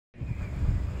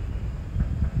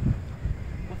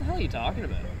are you talking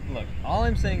about? Look, all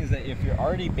I'm saying is that if you're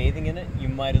already bathing in it, you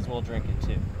might as well drink it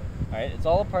too. Alright? It's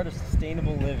all a part of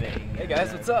sustainable living. Hey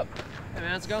guys, what's up? Hey man,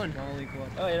 how's it going?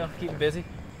 Oh, keeping busy.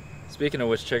 Speaking of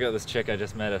which, check out this chick I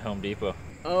just met at Home Depot.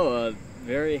 Oh,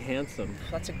 very handsome.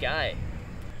 That's a guy.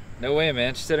 No way,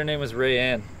 man. She said her name was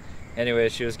Marian. Anyway,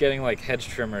 she was getting like hedge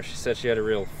trimmer. She said she had a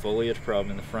real foliage problem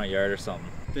in the front yard or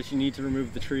something. Does she need to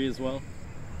remove the tree as well?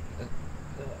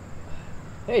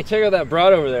 Hey, check out that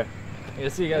broad over there. Yeah,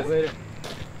 see you guys later.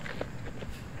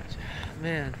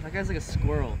 Man, that guy's like a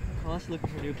squirrel. Constantly looking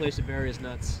for a new place to bury his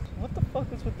nuts. What the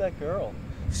fuck is with that girl?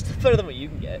 Still better than what you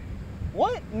can get.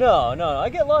 What? No, I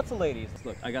get lots of ladies.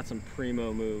 Look, I got some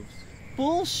primo moves.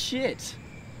 Bullshit!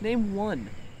 Name one.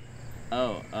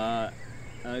 Oh,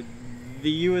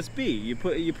 the USB. You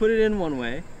put it in one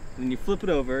way, and then you flip it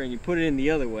over, and you put it in the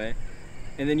other way,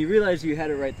 and then you realize you had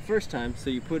it right the first time, so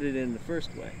you put it in the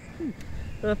first way.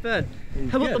 Not bad.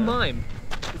 How about the mime?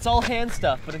 It's all hand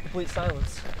stuff, but in complete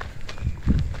silence.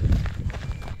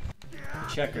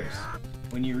 Checkers.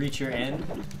 When you reach your end,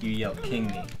 you yell, "King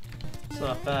me." It's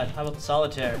not bad. How about the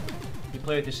solitaire? You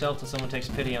play with yourself till someone takes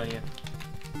pity on you.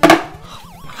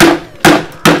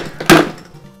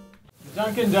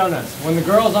 Dunkin' Donuts. When the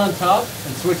girl's on top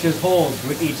and switches holds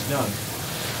with each dunk.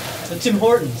 The Tim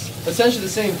Hortons. Essentially the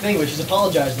same thing, but she's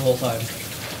apologized the whole time.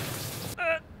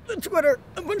 The Twitter.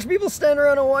 A bunch of people stand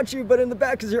around and watch you, but in the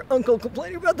back is your uncle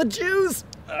complaining about the Jews.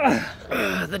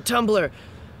 The Tumblr.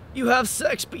 You have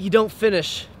sex, but you don't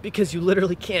finish, because you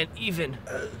literally can't even.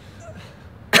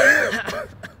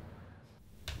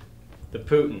 The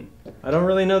Putin. I don't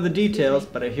really know the details,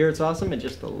 but I hear it's awesome and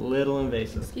just a little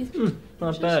invasive. Excuse me.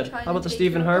 Not bad. How about the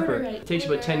Stephen Harper? It takes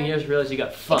you about 10 years to realize you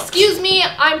got fucked. Excuse me,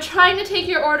 I'm trying to take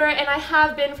your order and I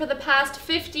have been for the past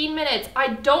 15 minutes.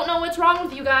 I don't know what's wrong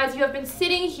with you guys. You have been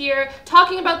sitting here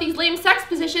talking about these lame sex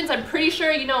positions I'm pretty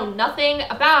sure you know nothing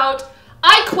about.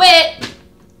 I quit!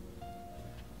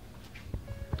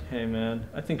 Hey man,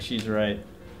 I think she's right.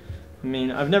 I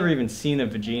mean, I've never even seen a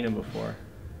vagina before.